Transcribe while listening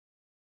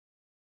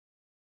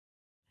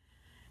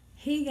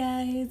Hey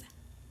guys,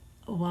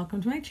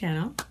 welcome to my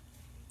channel.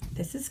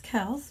 This is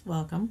Kels,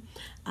 welcome.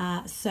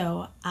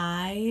 So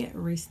I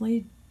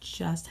recently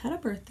just had a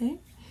birthday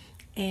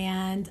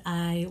and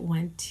I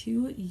went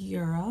to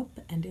Europe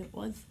and it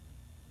was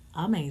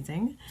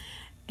amazing.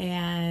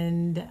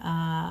 And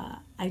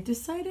I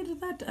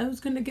decided that I was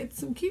going to get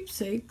some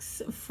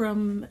keepsakes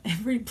from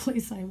every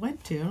place I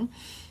went to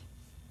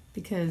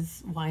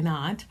because why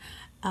not?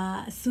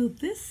 So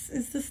this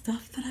is the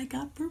stuff that I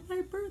got for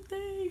my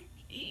birthday.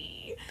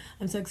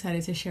 I'm so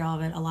excited to share all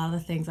of it. A lot of the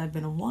things I've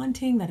been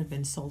wanting that have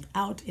been sold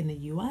out in the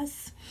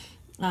US,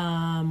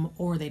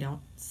 or they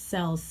don't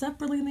sell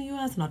separately in the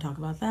US, and I'll talk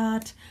about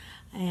that.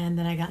 And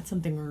then I got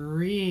something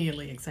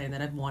really exciting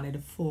that I've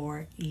wanted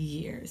for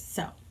years.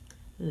 So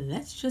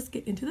let's just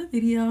get into the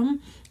video.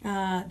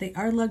 They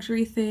are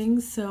luxury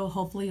things, so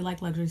hopefully you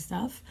like luxury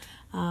stuff.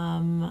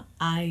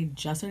 I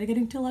just started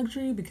getting to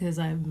luxury because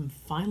I'm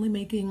finally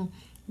making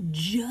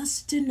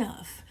just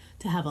enough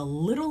to have a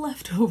little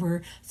left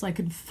over so I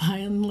could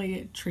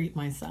finally treat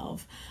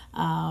myself.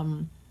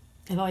 I've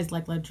always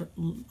liked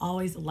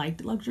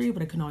luxury,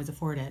 but I couldn't always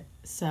afford it.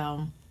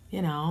 So,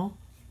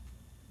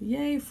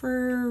 yay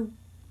for,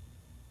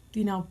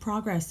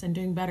 progress and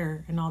doing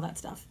better and all that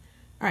stuff.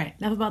 All right,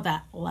 enough about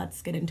that.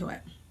 Let's get into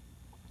it.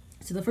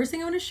 So the first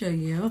thing I want to show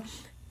you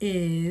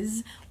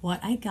is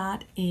what I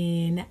got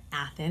in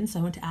Athens. So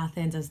I went to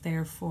Athens. I was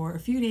there for a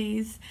few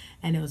days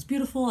and it was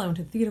beautiful. I went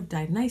to the Theater of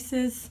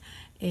Dionysus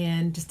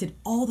and just did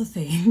all the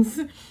things.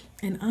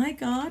 And I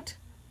got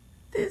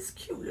this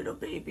cute little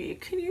baby.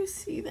 Can you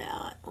see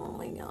that? Oh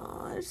my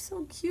gosh,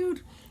 so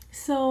cute.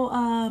 So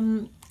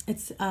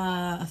it's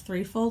a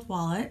 3-fold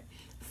wallet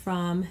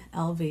from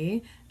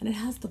LV and it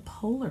has the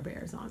polar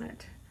bears on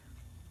it.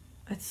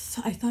 I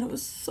thought it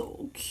was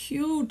so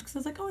cute because I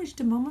was like, oh, it's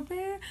a mama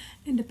bear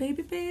and a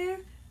baby bear,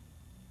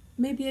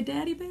 maybe a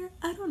daddy bear,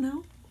 I don't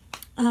know.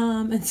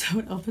 And so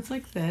it opens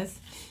like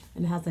this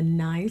and it has a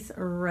nice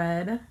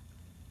red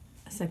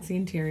sexy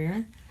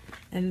interior,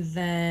 and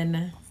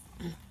then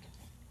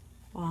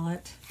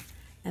wallet,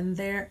 and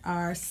there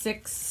are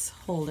 6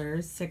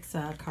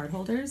 card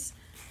holders,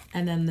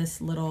 and then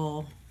this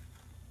little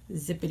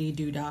zippity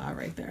doodah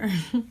right there.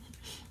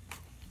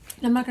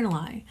 I'm not gonna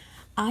lie,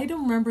 I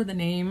don't remember the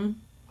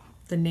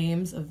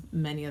names of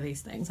many of these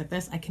things. Like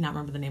this, I cannot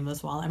remember the name of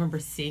this wallet. I remember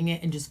seeing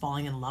it and just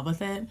falling in love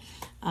with it.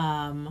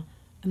 I'm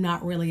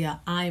not really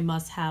I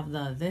must have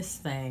this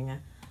thing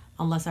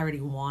unless I already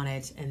want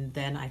it and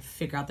then I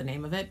figure out the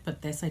name of it.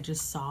 But this I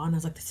just saw and I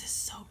was like, this is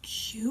so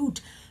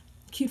cute.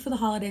 Cute for the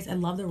holidays. I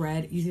love the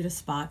red, easy to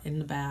spot in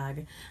the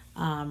bag.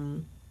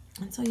 And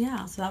so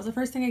yeah, so that was the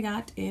first thing I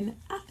got in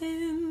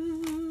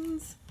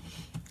Athens.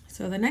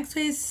 So the next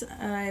place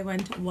I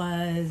went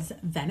was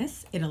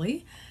Venice,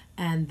 Italy,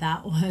 and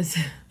that was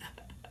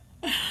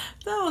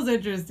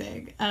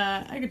interesting.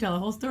 I could tell a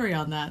whole story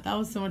on that. That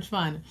was so much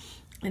fun.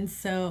 And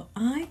so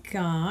I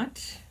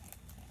got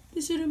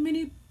this little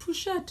mini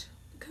pochette.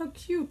 Look how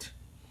cute.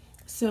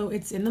 So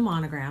it's in the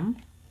monogram,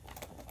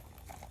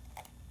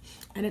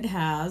 and it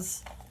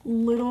has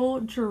little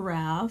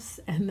giraffes,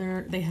 and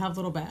they have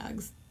little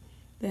bags.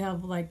 They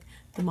have like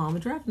the mama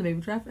giraffe and the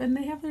baby giraffe, and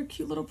they have their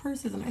cute little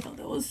purses, and I thought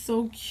that was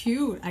so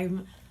cute.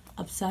 I'm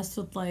obsessed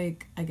with,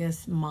 like, I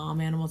guess mom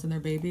animals and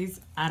their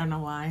babies. I don't know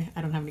why.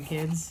 I don't have any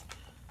kids.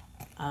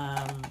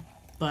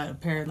 But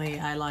apparently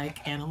I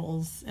like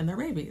animals and their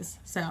babies.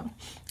 So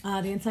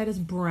the inside is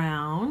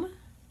brown,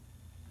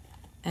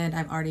 and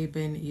I've already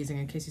been using,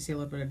 in case you see a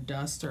little bit of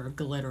dust or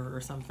glitter or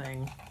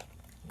something,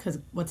 because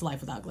what's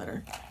life without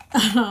glitter?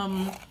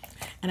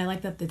 And I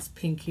like that it's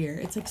pink here.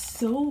 It's like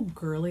so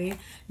girly.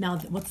 Now,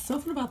 what's so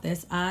fun about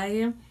this,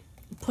 I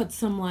put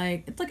some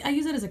it's like I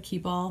use it as a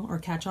keep all or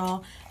catch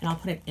all, and I'll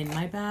put it in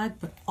my bag.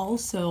 But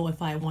also,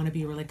 if I want to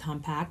be really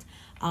compact,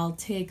 I'll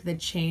take the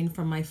chain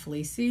from my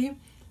fleecy,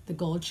 the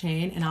gold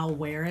chain, and I'll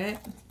wear it.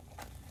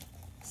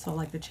 So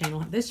like this chain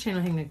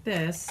will hang like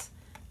this,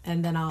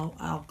 and then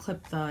I'll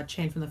clip the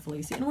chain from the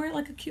fleecy and wear it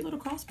like a cute little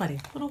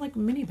crossbody, little like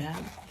mini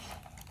bag.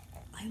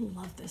 I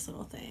love this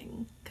little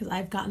thing because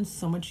I've gotten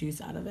so much use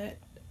out of it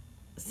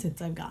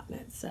since I've gotten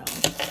it. So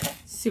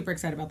super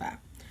excited about that.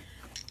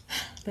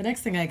 The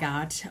next thing I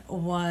got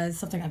was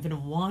something I've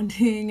been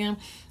wanting.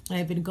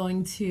 I've been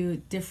going to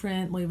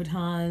different Louis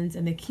Vuittons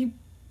and they keep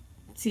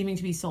seeming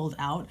to be sold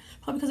out,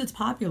 probably because it's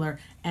popular,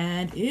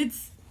 and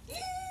it's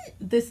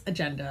this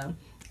agenda.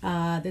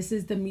 This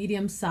is the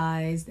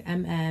medium-sized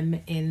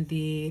in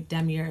the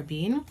Damier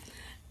Ebene,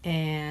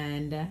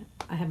 and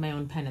I have my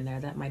own pen in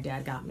there that my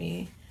dad got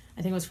me.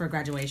 I think it was for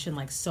graduation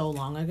like so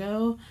long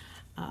ago,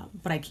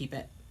 but I keep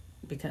it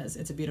because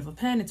it's a beautiful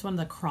pen. It's one of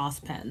the cross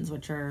pens,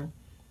 which are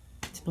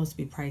supposed to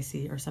be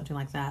pricey or something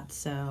like that.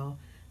 So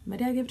my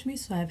dad gave it to me,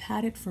 so I've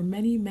had it for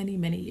many, many,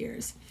 many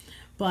years.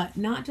 But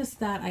not just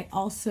that, I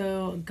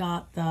also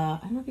got I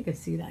don't know if you can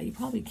see that. You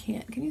probably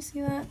can't. Can you see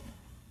that?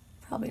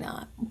 Probably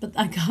not. But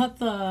I got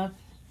the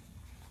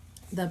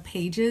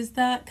pages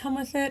that come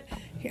with it.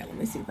 Here, let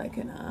me see if I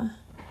can,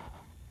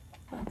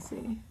 let's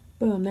see.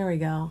 Boom, there we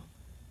go.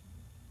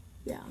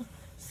 Yeah.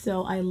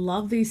 So I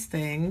love these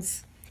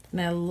things.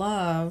 And I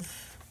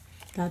love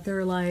that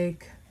they're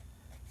like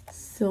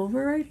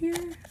silver right here.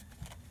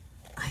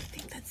 I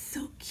think that's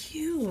so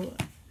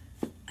cute.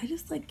 I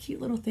just like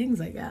cute little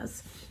things, I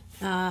guess.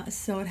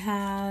 So it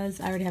has,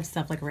 I already have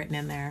stuff like written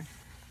in there,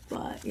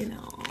 but you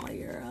know,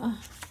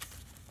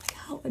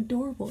 how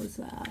adorable is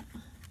that?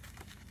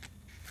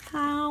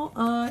 How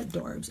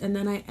adorbs. And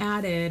then I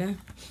added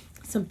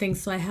some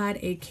things. So I had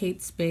a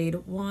Kate Spade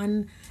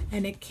one,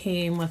 and it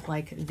came with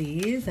like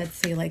these that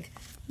say like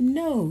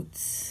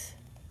notes.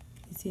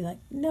 You see like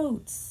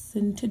notes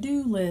and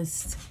to-do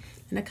lists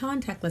and a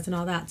contact list and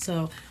all that.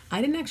 So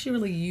I didn't actually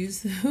really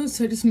use those,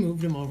 so I just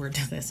moved them over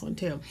to this one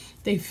too.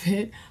 They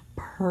fit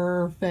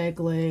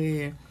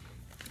perfectly.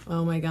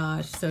 Oh my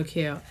gosh, so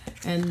cute.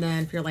 And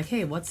then if you're like,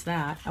 hey, what's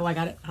that? Oh, I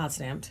got it hot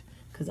stamped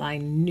because I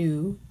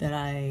knew that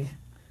I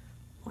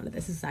wanted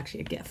this. This is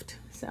actually a gift.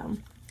 So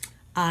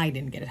I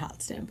didn't get it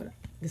hot stamped, but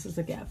this is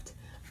a gift.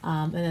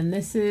 And then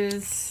this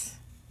is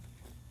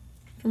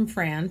from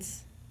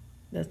France.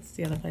 That's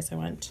the other place I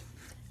went.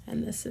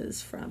 And this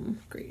is from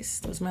Greece.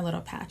 Those are my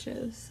little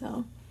patches.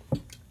 So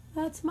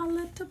that's my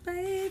little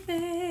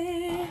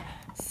baby.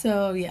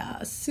 So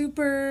yeah,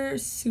 super,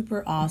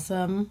 super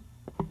awesome.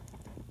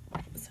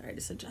 Sorry,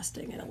 just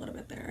adjusting it a little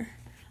bit there.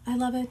 I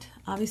love it.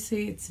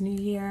 Obviously, it's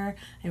new year.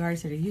 I've already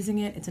started using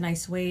it. It's a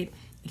nice weight.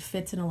 It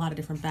fits in a lot of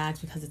different bags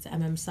because it's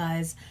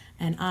size.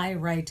 And I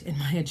write in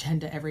my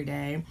agenda every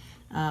day.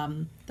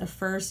 The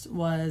first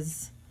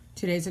was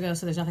 2 days ago,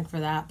 so there's nothing for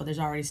that, but there's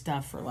already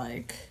stuff for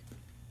like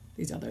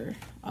these other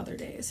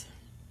days.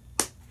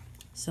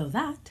 So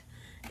that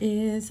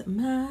is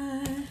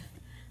my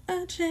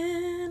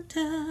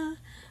agenda.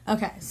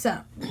 Okay,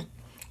 so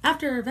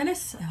after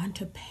Venice, I went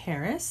to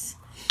Paris,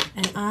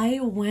 and I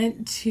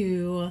went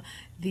to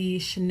the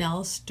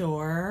Chanel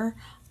store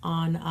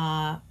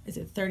on, is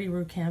it 30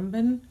 Rue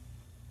Cambon?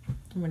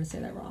 I'm going to say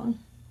that wrong.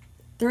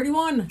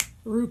 31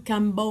 Rue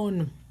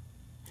Cambon.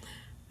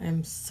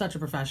 I'm such a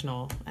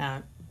professional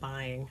at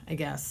buying, I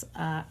guess.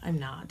 I'm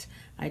not.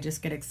 I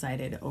just get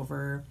excited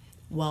over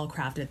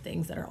well-crafted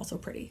things that are also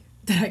pretty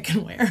that I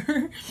can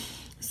wear.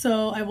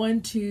 So I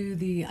went to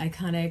the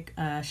iconic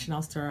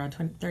Chanel store on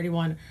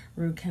 31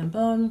 Rue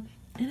Cambon,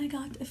 and I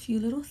got a few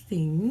little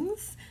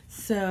things.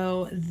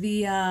 So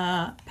the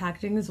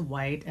packaging is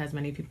white, as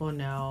many people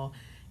know.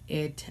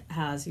 It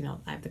has, you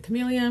know, I have the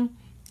chameleon.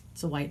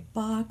 It's a white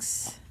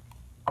box.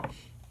 Let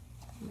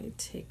me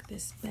take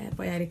this bad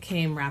boy out. It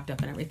came wrapped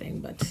up and everything,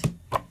 but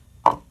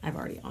I've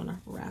already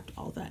unwrapped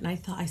all that. And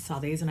I saw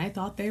these and I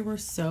thought they were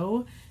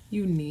so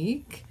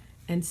unique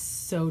and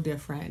so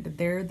different.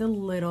 They're the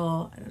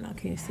little, I don't know,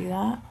 can you see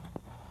that?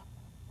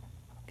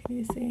 Can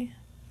you see?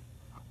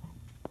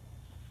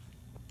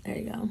 There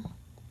you go.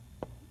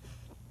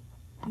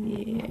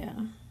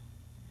 Yeah.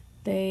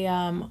 They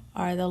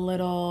are the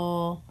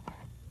little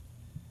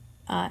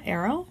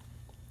arrow.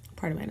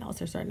 Part of my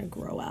nails are starting to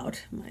grow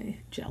out. My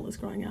gel is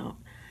growing out.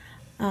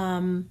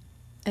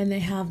 And they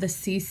have the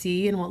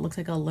CC and what looks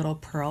like a little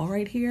pearl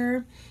right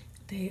here.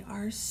 They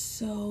are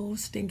so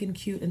stinking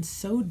cute and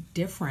so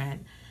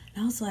different.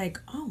 And I was like,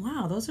 oh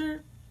wow, those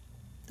are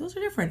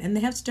different. And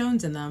they have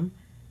stones in them.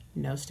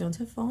 No stones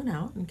have fallen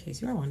out, in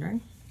case you are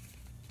wondering.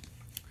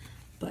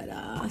 But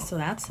so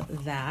that's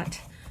that.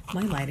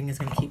 My lighting is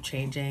gonna keep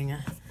changing.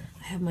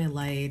 I have my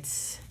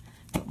lights,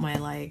 but my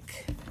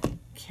like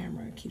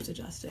camera keeps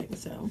adjusting,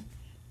 so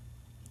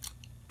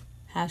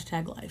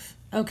 #life.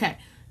 Okay.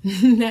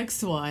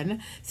 Next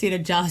one. See, it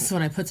adjusts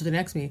when I put something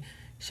next to me.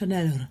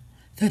 Chanel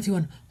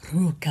 31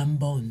 Rue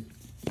Cambon.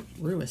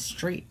 Rue is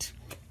street.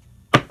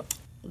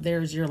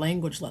 There's your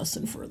language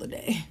lesson for the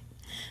day.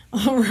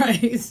 All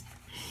right.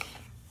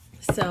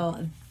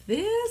 So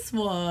this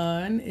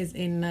one is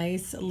a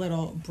nice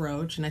little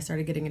brooch, and I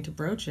started getting into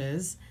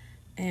brooches.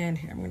 And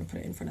here, I'm going to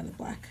put it in front of the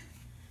black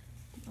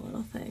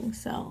little thing.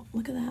 So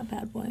look at that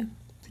bad boy.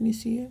 Can you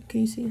see it? Can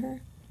you see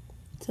her?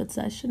 So it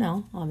says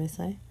Chanel,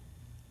 obviously.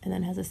 And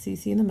then has a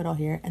CC in the middle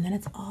here, and then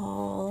it's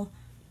all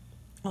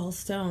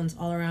stones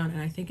all around,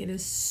 and I think it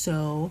is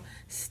so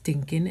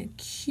stinking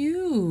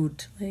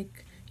cute.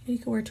 Like, you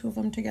can wear two of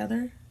them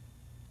together.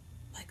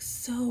 Like,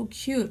 so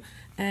cute.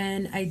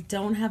 And I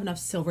don't have enough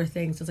silver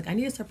things, so it's like, I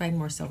need to start buying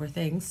more silver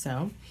things,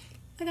 so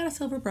I got a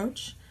silver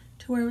brooch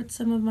to wear with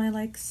some of my,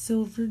 like,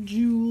 silver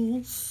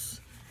jewels.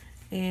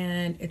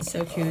 And it's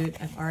so cute.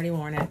 I've already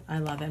worn it. I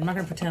love it. I'm not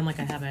going to pretend like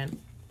I haven't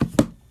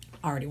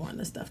already worn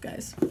this stuff,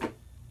 guys.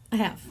 I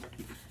have.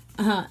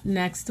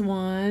 Next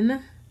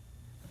one,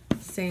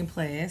 same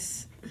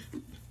place.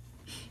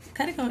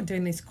 Kind of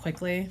doing these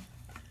quickly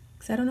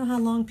because I don't know how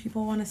long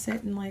people want to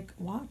sit and like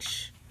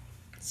watch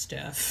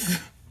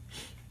stuff.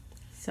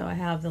 So I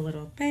have the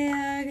little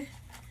bag,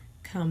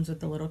 comes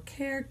with the little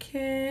care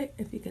kit,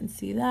 if you can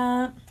see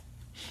that.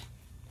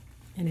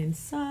 And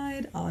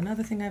inside,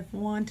 another thing I've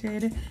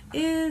wanted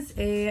is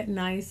a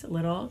nice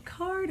little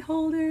card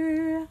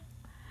holder.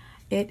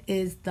 It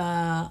is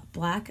the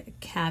black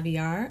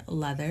caviar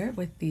leather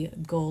with the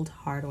gold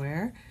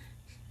hardware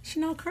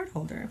Chanel card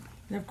holder.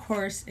 And of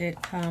course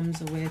it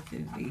comes with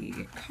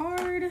the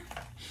card.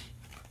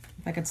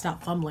 If I could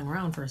stop fumbling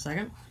around for a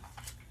second.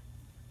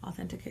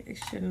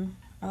 authentication,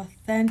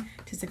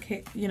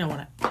 you know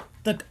what,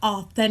 the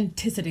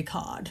authenticity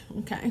card.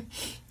 Okay.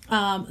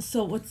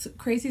 So what's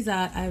crazy is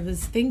that I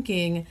was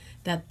thinking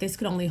that this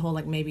could only hold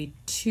like maybe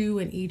 2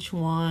 in each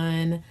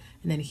one,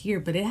 and then here,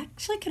 but it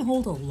actually can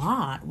hold a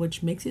lot,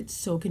 which makes it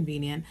so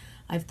convenient.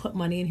 I've put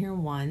money in here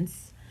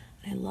once.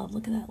 I love,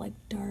 look at that, like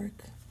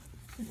dark.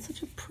 It's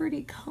such a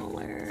pretty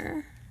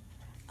color.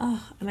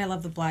 Oh, and I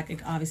love the black.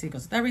 It obviously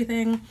goes with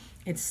everything.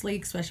 It's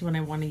sleek, especially when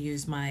I want to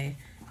use my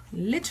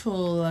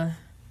little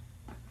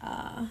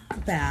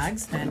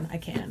bags, then I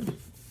can.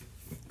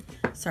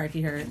 Sorry if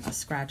you hear a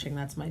scratching.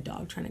 That's my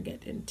dog trying to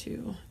get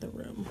into the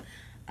room.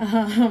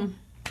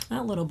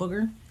 That little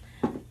booger.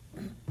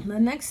 The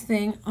next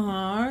thing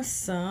are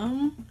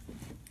some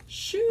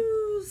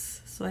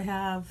shoes. So I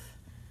have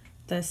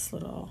this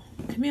little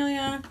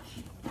camellia.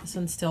 This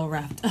one's still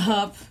wrapped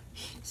up.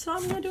 So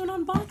I'm going to do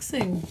an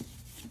unboxing.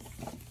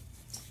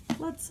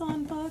 Let's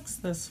unbox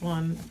this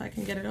one if I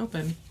can get it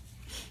open.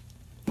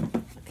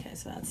 Okay,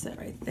 so that's it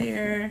right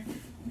there.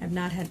 I've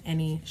not had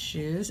any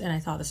shoes, and I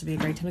thought this would be a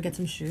great time to get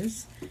some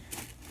shoes.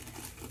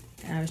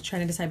 And I was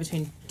trying to decide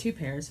between 2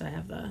 pairs, so I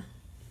have the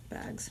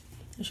bags.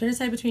 I was trying to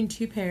decide between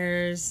 2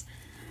 pairs,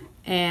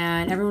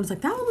 and everyone's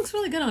like, that one looks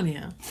really good on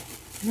you.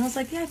 And I was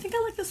like, yeah, I think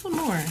I like this one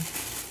more.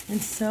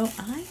 And so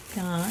I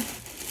got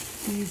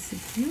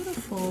these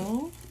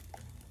beautiful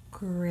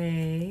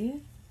gray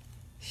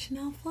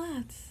Chanel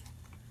flats.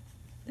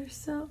 They're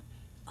so,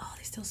 oh,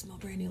 they still smell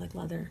brand new like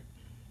leather.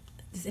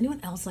 Does anyone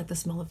else like the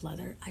smell of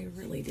leather? I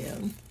really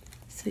do.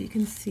 So you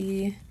can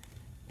see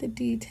the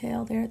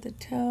detail there at the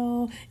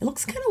toe. It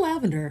looks kind of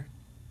lavender,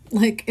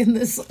 like in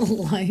this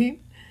light.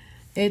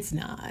 It's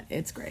not.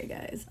 It's gray,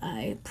 guys.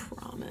 I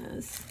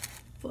promise.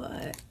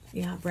 But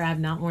yeah, Brad,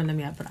 not worn them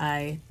yet, but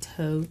I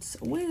totes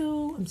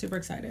will. I'm super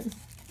excited.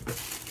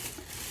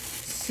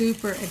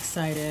 Super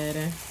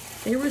excited.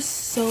 They were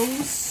so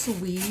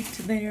sweet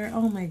there.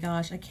 Oh my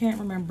gosh, I can't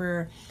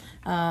remember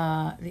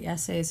the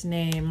essay's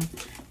name.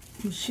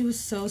 She was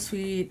so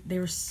sweet. They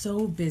were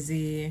so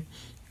busy.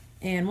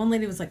 And one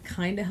lady was like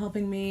kind of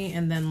helping me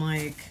and then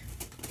like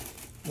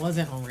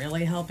wasn't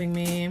really helping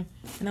me.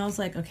 And I was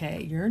like,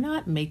 okay, you're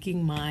not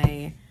making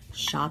my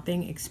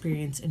shopping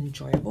experience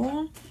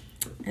enjoyable.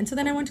 And so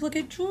then I went to look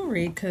at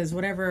jewelry because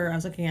whatever I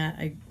was looking at,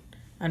 I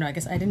don't know, I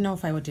guess I didn't know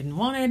if I didn't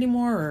want it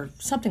anymore or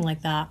something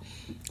like that.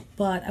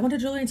 But I went to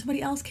jewelry and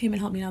somebody else came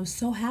and helped me, and I was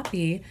so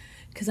happy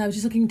because I was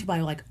just looking to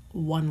buy like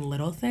one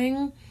little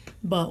thing.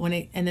 But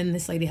and then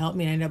this lady helped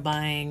me, and I ended up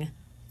buying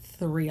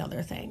 3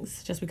 other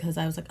things just because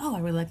I was like, oh, I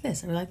really like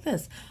this. I really like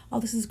this. Oh,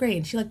 this is great.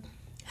 And she like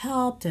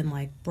helped and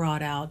like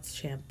brought out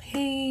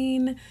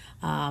champagne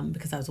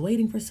because I was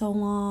waiting for so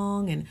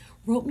long, and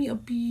wrote me a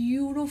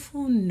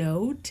beautiful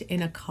note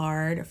in a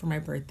card for my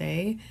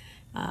birthday.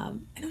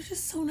 And it was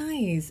just so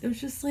nice. It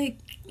was just like,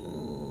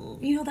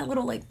 you know, that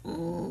little like,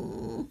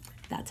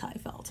 that's how I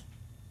felt.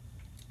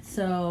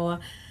 So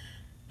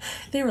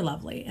they were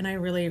lovely, and I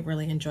really,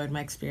 really enjoyed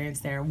my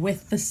experience there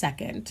with the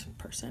second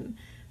person.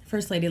 The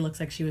first lady looks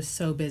like she was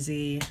so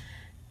busy,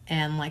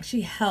 and like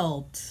she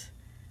helped,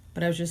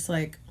 but I was just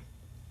like,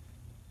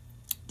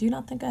 do you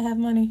not think I have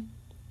money?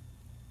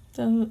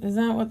 So is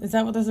that what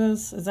this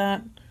is? Is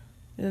that,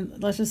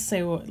 let's just say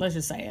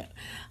it.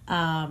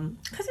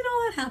 Because you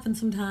know that happens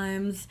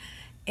sometimes,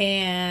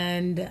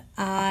 and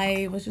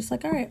I was just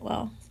like, all right,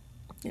 well,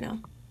 you know,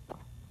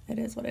 it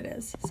is what it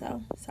is.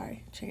 So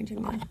sorry,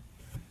 changing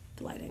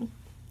the lighting.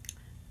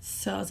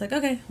 So I was like,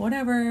 okay,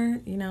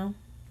 whatever, you know,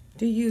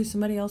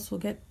 somebody else will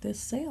get this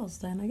sales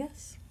then, I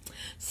guess.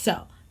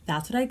 So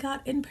that's what I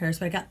got in Paris.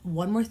 But I got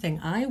one more thing.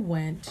 I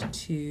went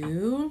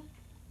to,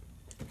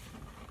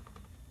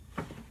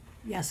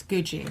 yes,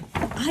 Gucci.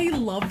 I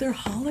love their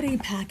holiday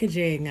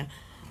packaging.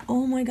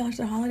 Oh my gosh,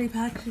 their holiday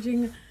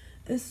packaging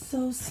is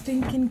so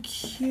stinking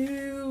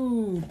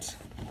cute.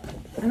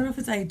 I don't know if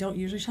it's, I don't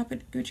usually shop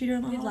at Gucci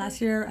during the holidays.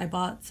 Last year I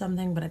bought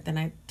something, but then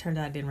I turned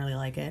out I didn't really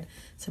like it,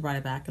 so I brought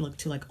it back. It looked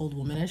too like old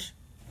womanish.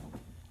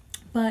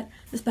 But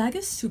this bag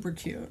is super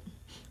cute.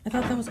 I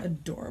thought that was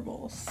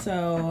adorable.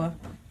 So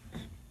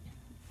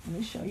let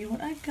me show you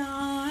what I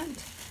got.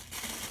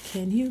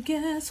 Can you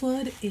guess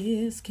what it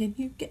is? Can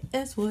you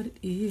guess what it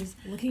is?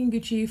 Looking in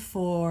Gucci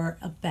for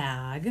a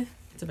bag.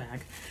 It's a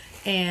bag.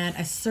 And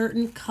a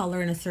certain color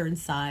and a certain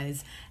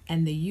size.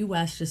 And the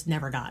US just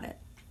never got it.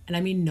 And I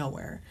mean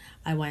nowhere.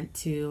 I went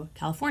to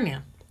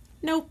California.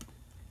 Nope.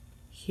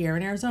 Here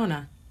in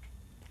Arizona.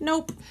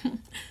 Nope.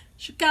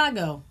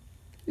 Chicago.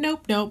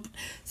 Nope.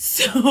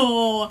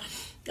 So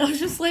I was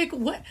just like,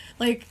 what?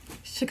 Like,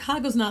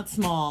 Chicago's not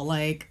small.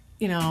 Like,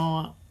 you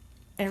know,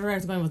 everywhere I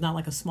was going was not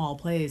like a small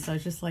place. So I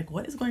was just like,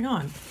 what is going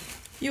on?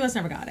 US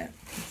never got it.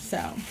 So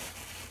I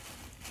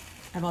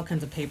have all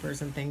kinds of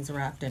papers and things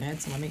wrapped in it.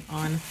 So let me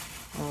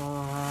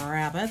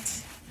unwrap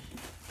it.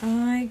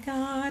 I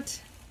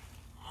got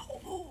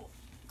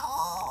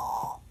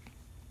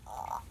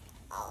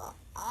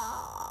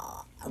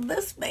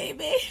this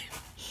baby.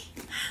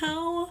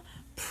 How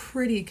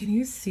pretty. Can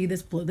you see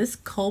this blue? This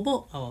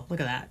cobalt. Oh, look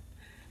at that.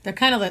 They're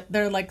kind of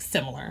they're like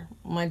similar.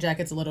 My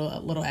jacket's a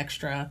little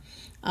extra,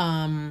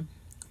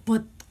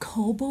 but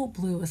cobalt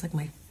blue is like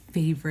my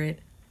favorite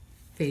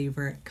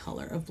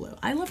color of blue.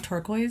 I love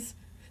turquoise.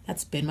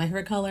 That's been my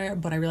favorite color,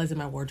 but I realized in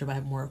my wardrobe I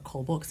have more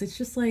cobalt because it's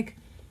just like,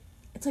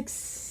 it's like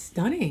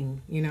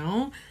stunning, you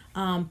know?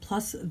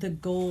 Plus the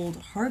gold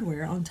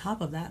hardware on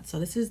top of that. So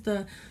this is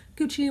the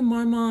Gucci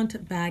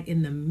Marmont bag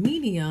in the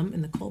medium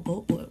in the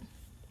cobalt blue.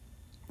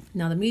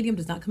 Now the medium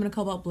does not come in a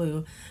cobalt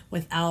blue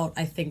without,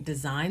 I think,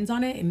 designs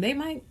on it. And they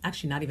might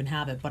actually not even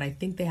have it, but I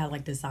think they have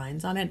like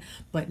designs on it,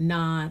 but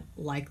not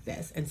like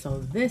this. And so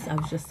this, I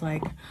was just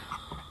like,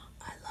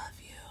 I love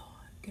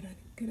you.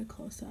 Get a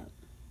close up.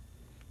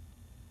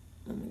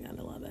 Oh my God,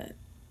 I love it.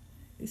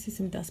 You see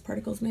some dust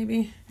particles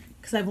maybe?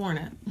 Because I've worn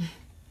it.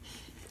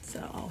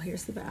 So, oh,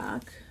 here's the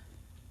back.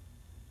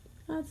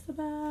 That's the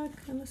back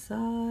and the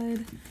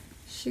side.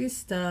 She's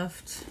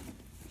stuffed.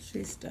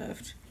 She's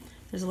stuffed.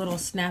 There's a little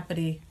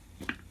snappity.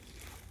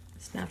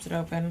 Snaps it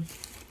open.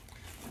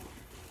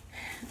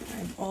 I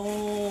have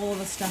all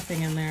the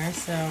stuffing in there.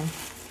 So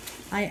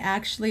I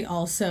actually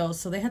also,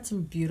 so they had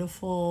some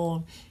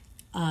beautiful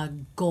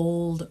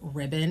gold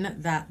ribbon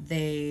that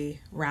they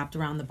wrapped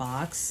around the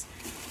box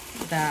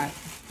that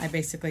I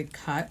basically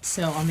cut.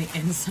 So on the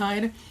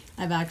inside,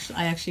 I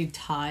actually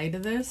tied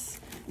this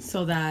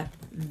so that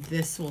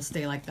this will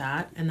stay like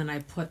that. And then I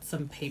put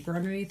some paper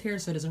underneath here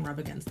so it doesn't rub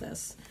against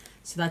this.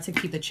 So that's to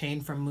keep the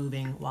chain from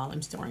moving while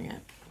I'm storing it,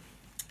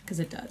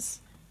 because it does.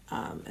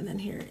 And then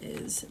here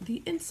is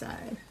the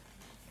inside.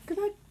 Look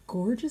at that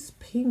gorgeous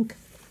pink,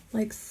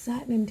 like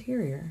satin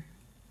interior.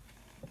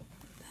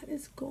 That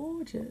is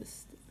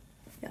gorgeous.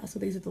 Yeah, so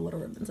these are the little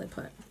ribbons I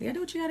put. You gotta do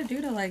what you gotta do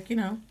to, like, you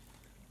know,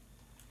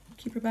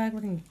 keep your bag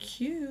looking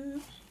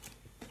cute.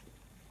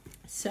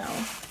 So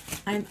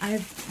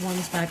I've worn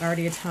this bag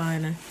already a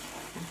ton.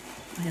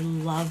 I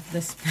love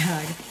this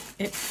bag.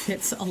 It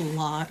fits a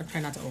lot. I'm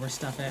trying not to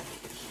overstuff it.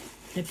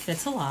 It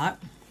fits a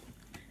lot.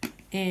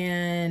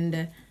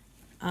 And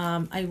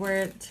I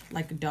wear it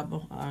like a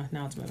double.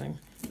 Now it's moving.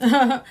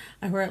 I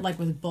wear it like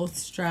with both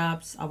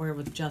straps. I wear it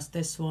with just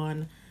this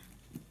one,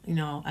 you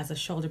know, as a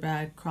shoulder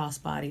bag,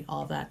 crossbody,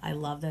 all that. I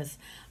love this.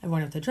 I've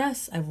worn it with a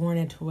dress. I've worn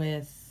it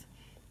with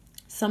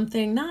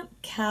something not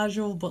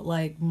casual, but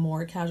like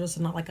more casual.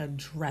 So not like a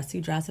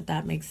dressy dress, if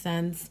that makes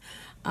sense.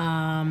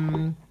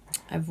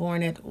 I've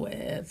worn it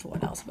with,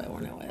 what else have I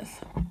worn it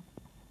with?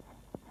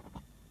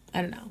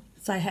 I don't know.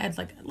 So I had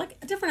like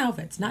different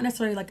outfits, not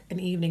necessarily like an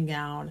evening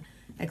gown,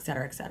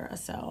 etc., etc.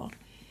 So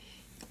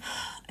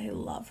I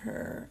love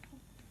her.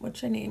 What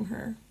should I name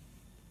her?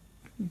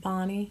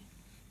 Bonnie,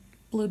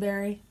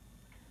 Blueberry,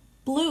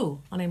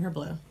 Blue. I'll name her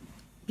Blue.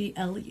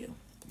 BLU.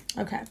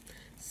 Okay.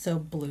 So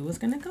Blue is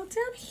gonna go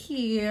down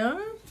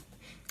here.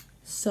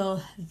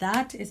 So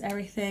that is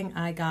everything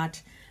I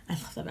got. I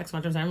love that X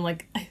Monsters. I'm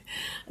like,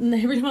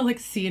 every time I like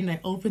see it and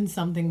I open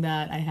something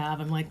that I have,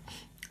 I'm like,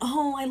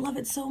 oh, I love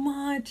it so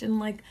much and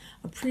like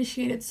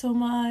appreciate it so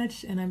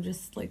much. And I'm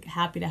just like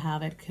happy to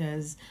have it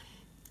because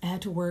I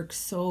had to work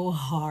so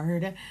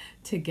hard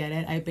to get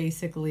it. I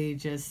basically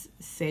just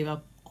save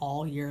up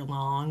all year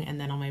long, and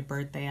then on my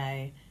birthday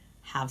I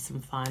have some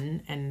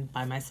fun and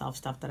buy myself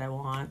stuff that I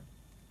want.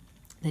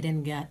 They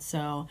didn't get.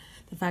 So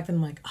the fact that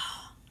I'm like,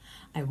 oh,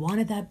 I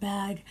wanted that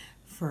bag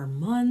for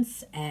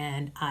months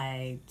and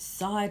I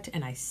saw it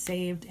and I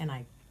saved and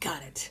I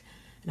got it.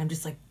 And I'm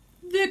just like,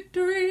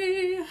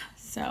 victory.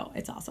 So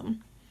it's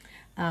awesome.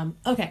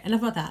 Okay,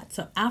 enough about that.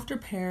 So after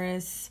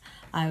Paris,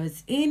 I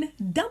was in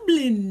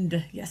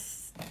Dublin.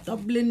 Yes,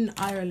 Dublin,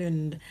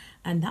 Ireland.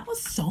 And that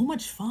was so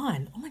much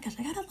fun. Oh my gosh,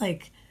 I gotta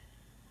like,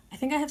 I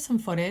think I have some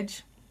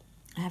footage.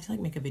 I have to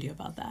like make a video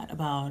about that,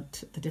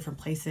 about the different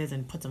places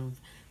and put some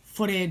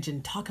footage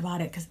and talk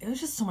about it because it was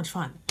just so much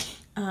fun.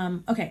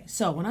 Okay,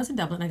 so when I was in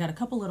Dublin, I got a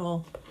couple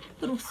little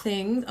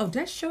things. Oh,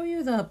 did I show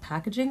you the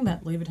packaging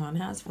that Louis Vuitton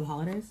has for the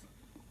holidays?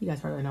 You guys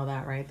probably know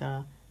that, right?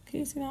 Can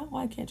you see that?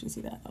 Why can't you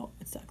see that? Oh,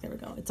 it's stuck. There we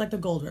go. It's like the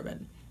gold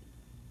ribbon.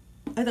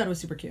 I thought it was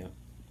super cute.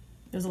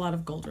 There's a lot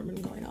of gold ribbon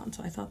going on,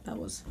 so I thought that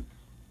was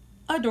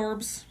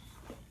adorbs.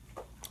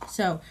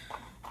 So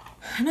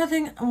another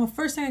thing, well,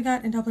 first thing I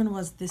got in Dublin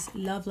was this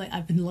lovely,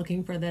 I've been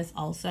looking for this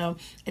also.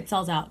 It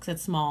sells out because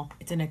it's small,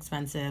 it's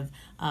inexpensive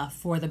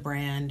for the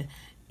brand,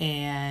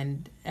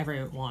 and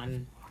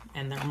everyone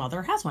and their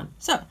mother has one.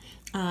 So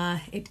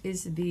it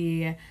is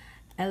the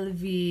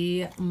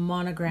LV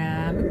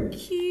monogram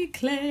key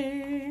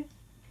clay.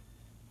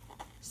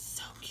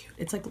 So cute.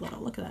 It's like little,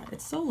 look at that.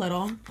 It's so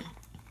little.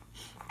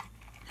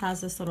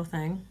 Has this little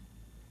thing.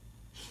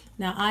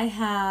 Now I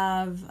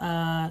have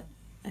a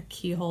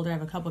key holder. I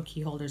have a couple of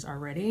key holders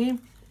already.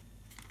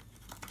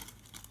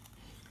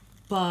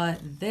 But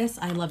this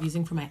I love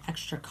using for my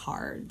extra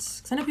cards.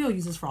 Because I know people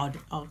use this for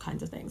all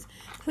kinds of things.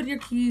 Put your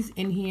keys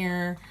in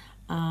here.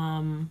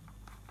 I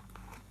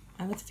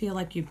would feel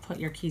like you put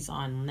your keys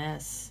on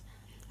this.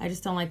 I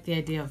just don't like the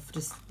idea of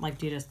just like,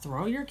 do you just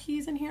throw your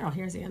keys in here? Oh,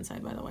 here's the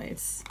inside, by the way.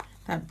 It's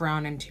that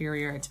brown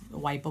interior. It's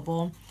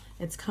wipeable.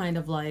 It's kind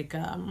of like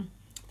the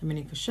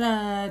mini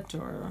pochette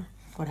or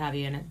what have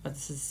you in it, but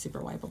this is super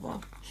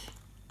wipeable.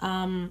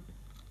 I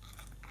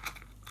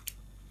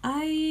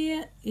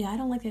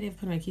don't like the idea of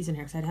putting my keys in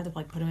here because I'd have to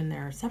like put them in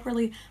there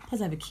separately.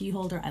 Plus I have a key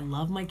holder. I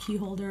love my key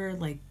holder.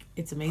 Like,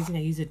 it's amazing.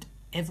 I use it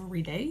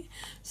every day.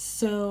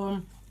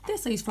 So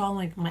this I use for all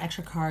like my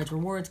extra cards,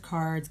 rewards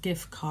cards,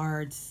 gift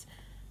cards,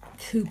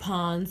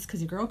 coupons,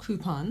 because your girl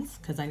coupons,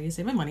 because I need to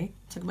save my money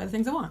so I can buy the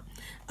things I want.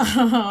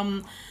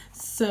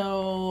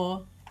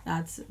 So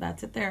that's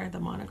it there, the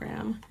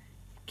monogram.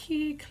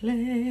 Key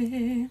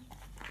clay.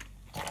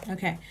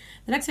 Okay,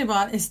 the next thing I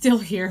bought is still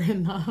here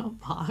in the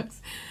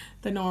box.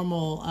 The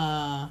normal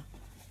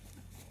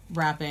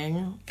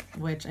wrapping,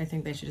 which I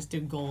think they should just do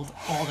gold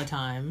all the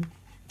time.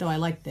 Though I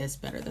like this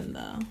better than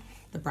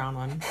the brown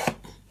one.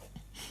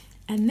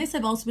 And this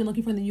I've also been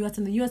looking for in the U.S.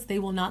 In the U.S. they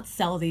will not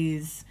sell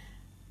these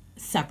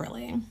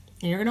separately. And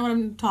you're going to know what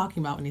I'm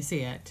talking about when you see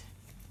it.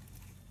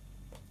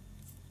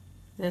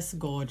 This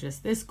gorgeous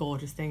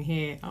thing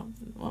here.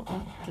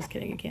 Oh, just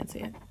kidding, you can't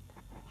see it.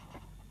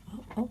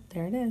 Oh,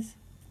 there it is.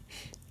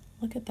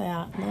 Look at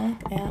that.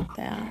 Look at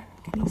that.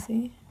 Can you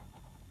see?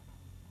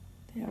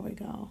 There we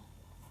go.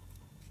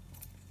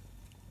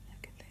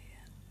 Look at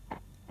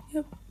that.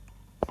 Yep.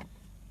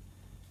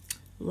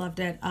 Loved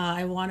it.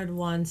 I wanted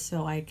one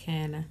so I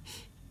can,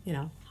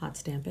 hot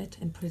stamp it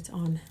and put it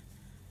on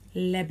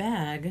le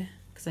bag.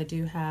 Because I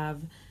do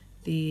have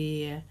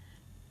the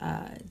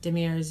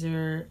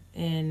demi-mesure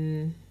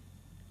in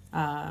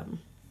the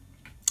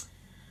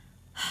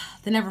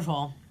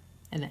Neverfull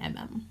and the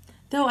MM.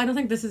 Though I don't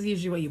think this is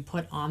usually what you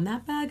put on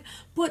that bag,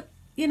 but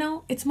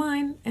it's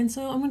mine, and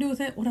so I'm gonna do with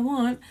it what I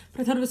want.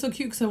 But I thought it was so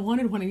cute because I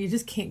wanted one, and you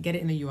just can't get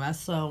it in the U.S.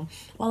 So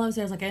while I was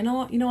there, I was like, you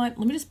know what?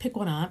 Let me just pick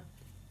one up.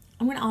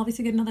 I'm gonna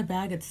obviously get another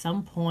bag at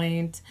some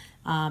point.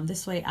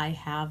 This way I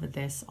have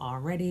this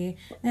already.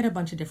 They had a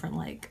bunch of different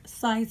like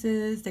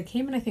sizes. They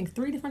came in I think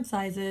 3 different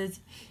sizes,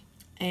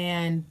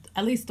 and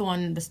at least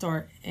the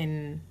store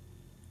in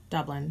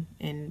Dublin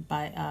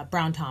by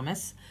Brown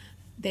Thomas.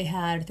 They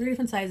had 3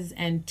 different sizes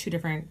and 2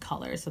 different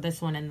colors. So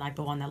this one and like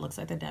the one that looks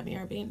like the demi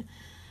bean.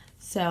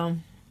 So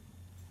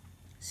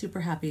super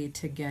happy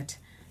to get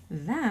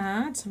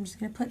that. So I'm just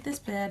gonna put this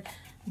bad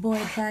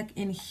boy back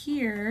in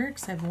here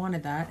because I've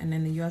wanted that. And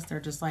in the US they're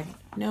just like,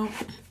 nope.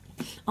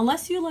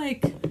 Unless you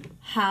like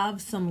have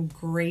some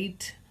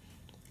great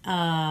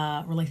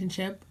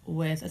relationship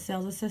with a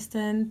sales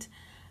assistant,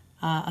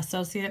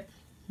 associate,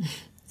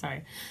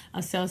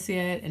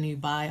 and you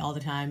buy all the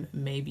time,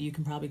 maybe you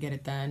can probably get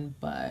it then.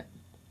 But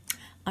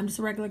I'm just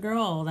a regular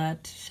girl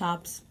that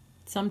shops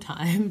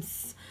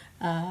sometimes.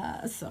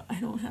 So I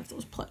don't have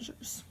those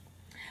pleasures.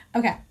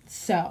 Okay,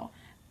 so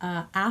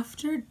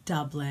after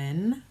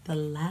Dublin, the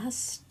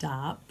last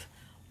stop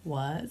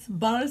was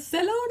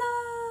Barcelona.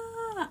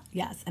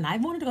 Yes, and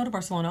I've wanted to go to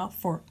Barcelona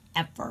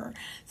forever.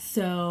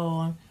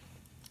 So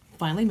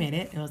finally made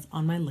it. It was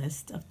on my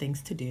list of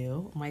things to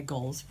do, my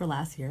goals for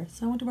last year.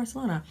 So I went to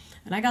Barcelona,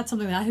 and I got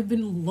something that I have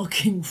been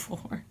looking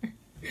for.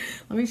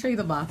 Let me show you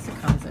the box it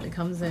comes in. It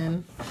comes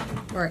in,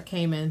 or it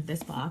came in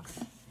this box.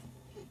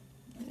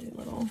 A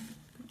little.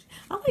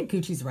 I like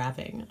Gucci's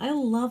wrapping. I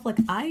love, like,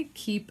 I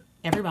keep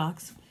every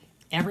box,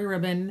 every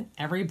ribbon,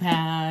 every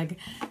bag,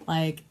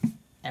 like,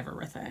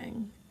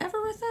 everything.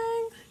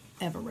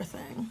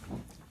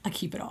 I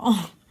keep it all.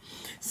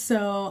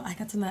 So I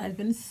got something that I've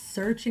been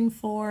searching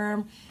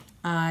for.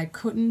 I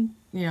couldn't,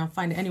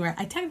 find it anywhere.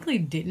 I technically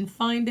didn't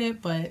find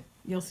it, but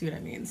you'll see what I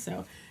mean.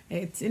 So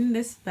it's in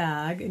this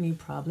bag, and you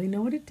probably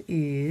know what it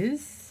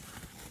is.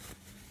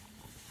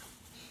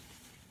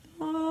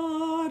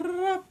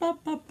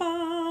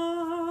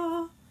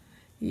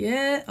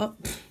 Yeah. Oh.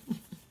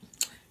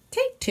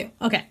 Take 2.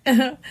 Okay.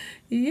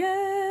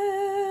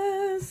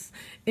 Yes.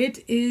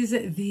 It is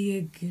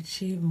the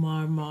Gucci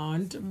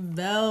Marmont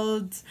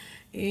belt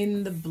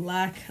in the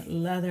black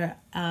leather.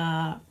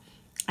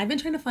 I've been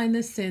trying to find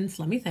this since,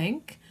 let me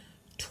think,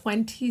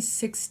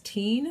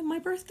 2016, my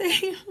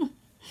birthday.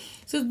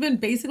 So it's been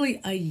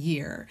basically a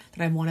year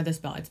that I've wanted this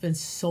belt. It's been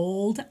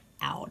sold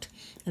out.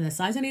 And the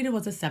size I needed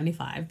was a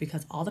 75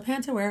 because all the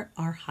pants I wear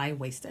are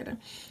high-waisted.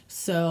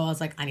 So I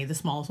was like, I need the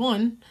smallest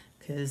one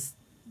because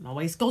my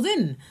waist goes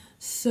in.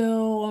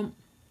 So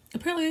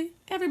apparently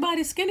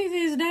everybody's skinny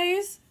these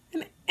days.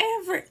 And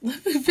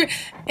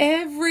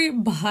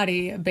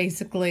everybody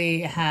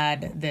basically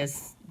had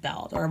this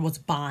belt or was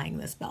buying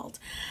this belt.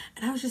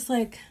 And I was just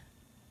like,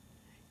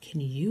 can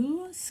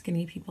you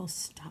skinny people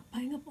stop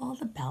buying up all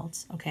the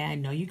belts? Okay, I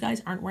know you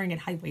guys aren't wearing it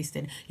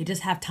high-waisted. You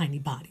just have tiny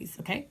bodies,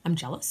 okay? I'm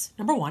jealous,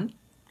 number 1,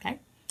 okay?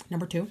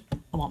 Number 2,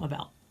 I want my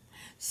belt.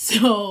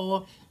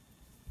 So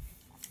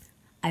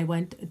I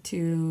went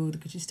to the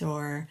Gucci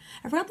store.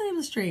 I forgot the name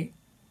of the street,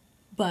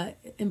 but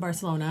in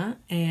Barcelona,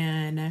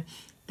 and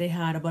they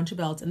had a bunch of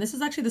belts. And this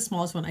is actually the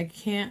smallest one.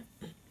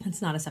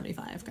 It's not a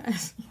 75,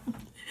 guys.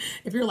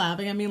 If you're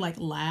laughing at me, like,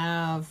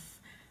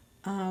 laugh.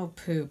 Oh,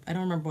 poop. I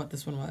don't remember what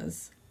this one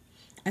was.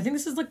 I think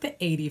this is like the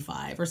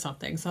 85 or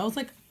something. So I was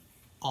like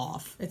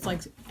off. It's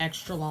like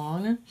extra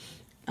long.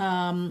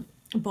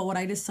 But what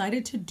I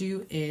decided to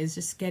do is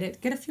just get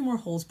a few more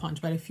holes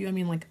punched. By a few, I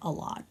mean like a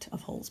lot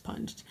of holes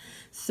punched.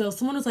 So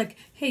someone was like,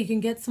 hey, you can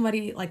get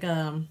somebody like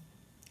a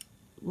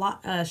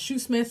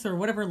shoesmith or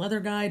whatever leather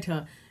guy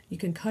to, you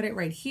can cut it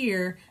right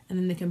here and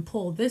then they can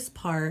pull this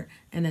part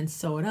and then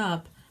sew it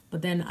up.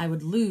 But then I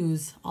would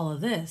lose all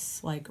of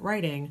this, like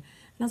writing. And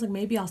I was like,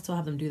 maybe I'll still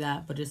have them do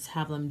that, but just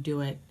have them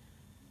do it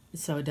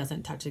so it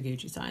doesn't touch the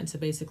Gucci sign. So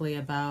basically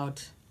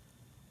about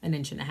 1.5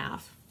 inches.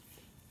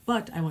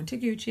 But I went to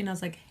Gucci and I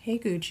was like, hey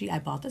Gucci, I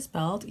bought this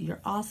belt.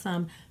 You're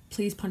awesome.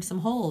 Please punch some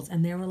holes.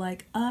 And they were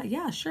like,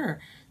 yeah, sure.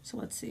 So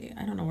let's see.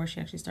 I don't know where she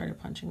actually started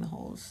punching the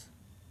holes.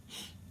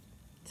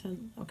 So,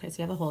 okay, so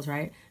you have the holes,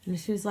 right? And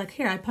she was like,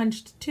 here, I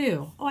punched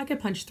 2. Oh, I could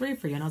punch 3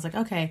 for you. And I was like,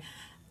 okay,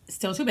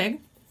 still too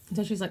big. And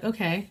so she's like,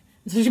 okay.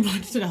 And so she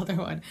punched another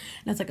one. And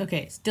I was like,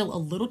 okay, still a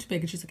little too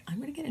big. And she's like, I'm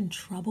going to get in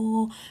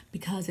trouble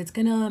because it's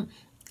going to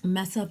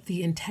mess up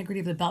the integrity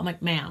of the belt. I'm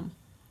like, ma'am,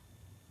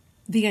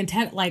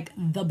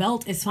 the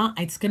belt is fine.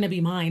 It's going to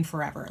be mine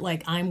forever.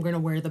 Like, I'm going to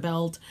wear the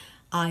belt.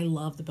 I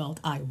love the belt.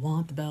 I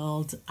want the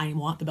belt. I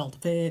want the belt to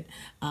fit.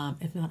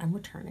 If not, I'm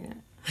returning it.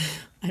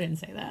 I didn't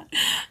say that.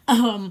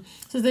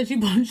 So then she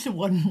punched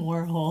one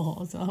more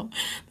hole. So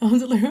I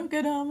was like, look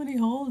at how many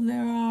holes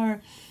there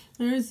are.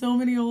 There's so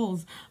many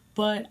holes.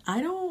 But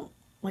I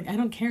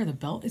don't care. The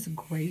belt is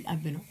great.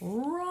 I've been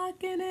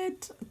rocking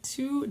it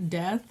to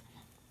death.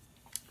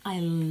 I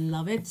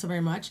love it so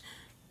very much.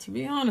 To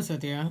be honest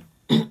with you,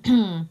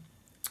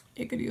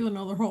 it could use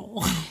another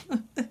hole.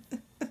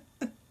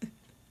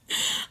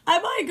 I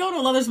might go to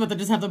a leathersmith and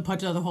just have them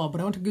punch another hole, but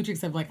I went to Gucci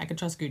because I'm like, I could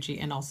trust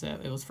Gucci, and also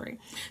it was free.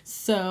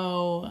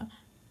 So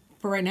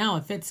for right now,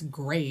 it fits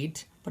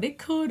great, but it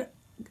could,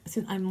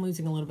 since I'm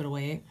losing a little bit of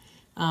weight.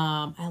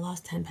 I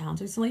lost 10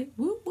 pounds recently.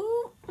 Woo woo.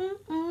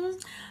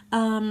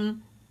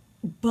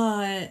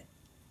 But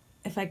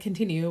if I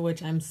continue,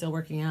 which I'm still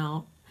working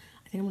out,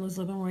 I think I'm gonna lose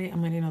a little bit more weight. I'm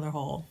gonna need another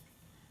hole.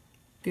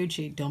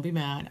 Gucci, don't be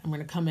mad. I'm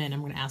gonna come in.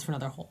 I'm gonna ask for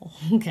another hole.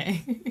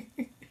 Okay.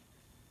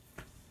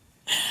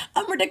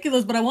 I'm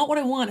ridiculous, but I want what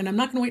I want, and I'm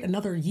not gonna wait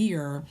another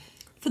year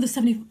for the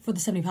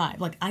 75.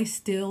 Like, I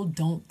still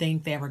don't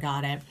think they ever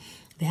got it.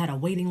 They had a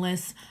waiting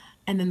list,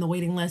 and then the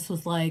waiting list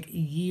was like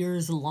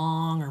years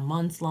long or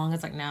months long.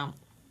 It's like, no,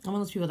 I'm one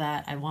of those people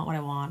that I want what I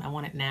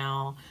want it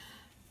now,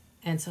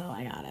 and so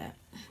I got it,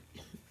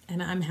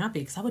 and I'm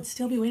happy because I would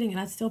still be waiting and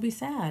I'd still be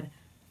sad,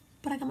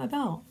 but I got my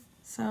belt,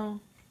 so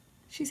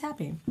she's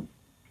happy.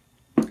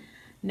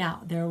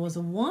 Now, there was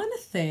one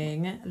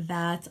thing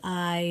that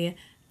I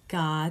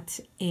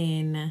got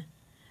in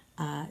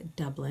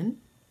Dublin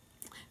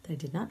that I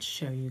did not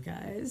show you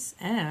guys,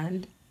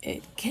 and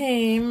it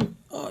came,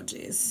 oh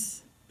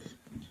geez,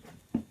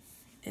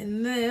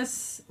 in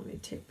this, let me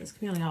take this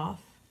chameleon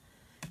off,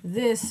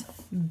 this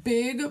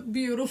big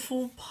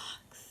beautiful box.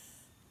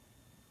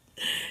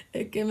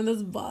 It came in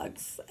this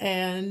box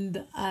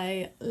and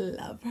I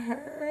love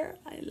her.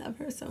 I love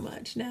her so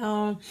much.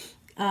 Now,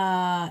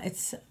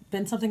 it's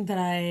been something that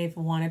I've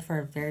wanted for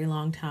a very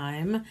long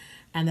time,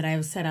 and that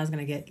I said I was going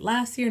to get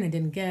last year and I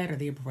didn't get, or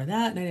the year before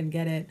that and I didn't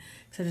get it.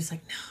 So I'm just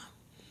like, no.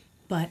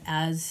 But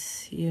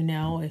as you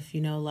know, if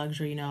you know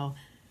luxury, you know,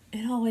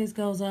 it always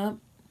goes up.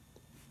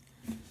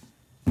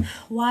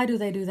 Why do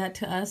they do that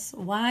to us?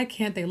 Why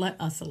can't they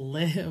let us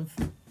live?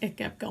 It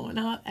kept going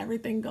up.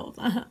 Everything goes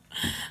up.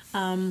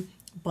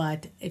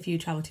 But if you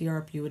travel to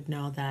Europe, you would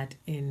know that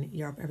in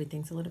Europe,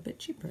 everything's a little bit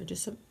cheaper.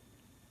 Just a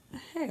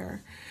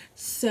hair.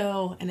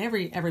 So, and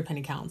every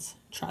penny counts,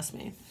 trust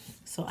me.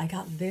 So I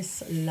got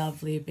this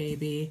lovely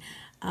baby.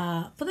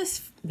 But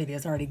this video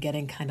is already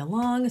getting kind of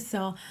long,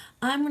 so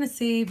I'm going to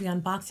save the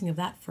unboxing of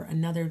that for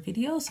another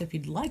video. So if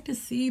you'd like to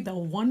see the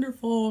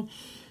wonderful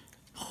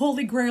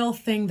holy grail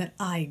thing that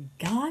I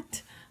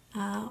got,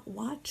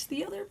 watch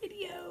the other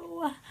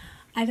video.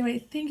 Either way,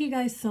 thank you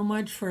guys so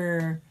much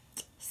for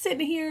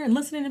sitting here and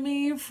listening to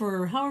me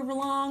for however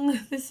long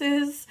this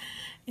is,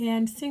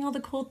 and seeing all the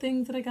cool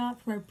things that I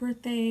got for my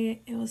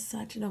birthday. It was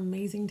such an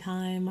amazing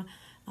time.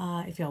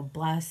 I feel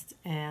blessed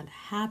and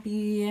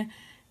happy,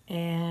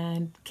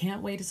 and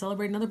can't wait to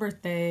celebrate another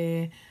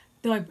birthday.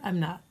 Though I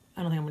don't think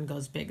I'm going to go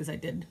as big as I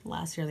did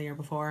last year or the year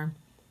before.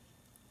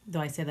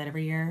 Though I say that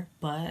every year,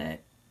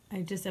 but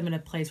I just am in a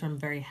place where I'm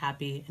very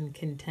happy and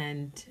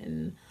content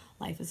and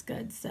life is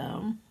good.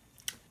 So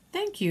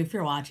thank you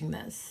for watching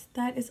this.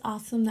 That is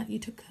awesome that you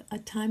took a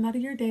time out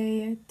of your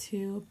day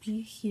to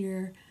be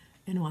here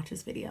and watch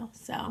this video.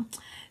 So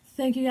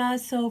thank you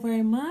guys so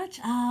very much.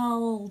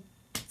 I'll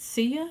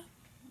see you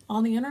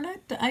on the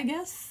internet, I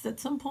guess, at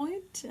some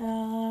point.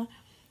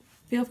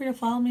 Feel free to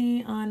follow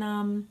me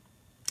on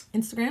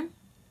Instagram,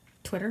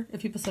 Twitter,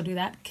 if people still do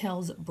that,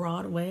 Kel's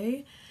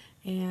Broadway.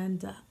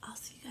 And I'll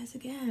see you guys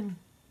again.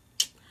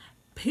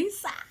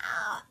 Peace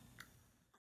out.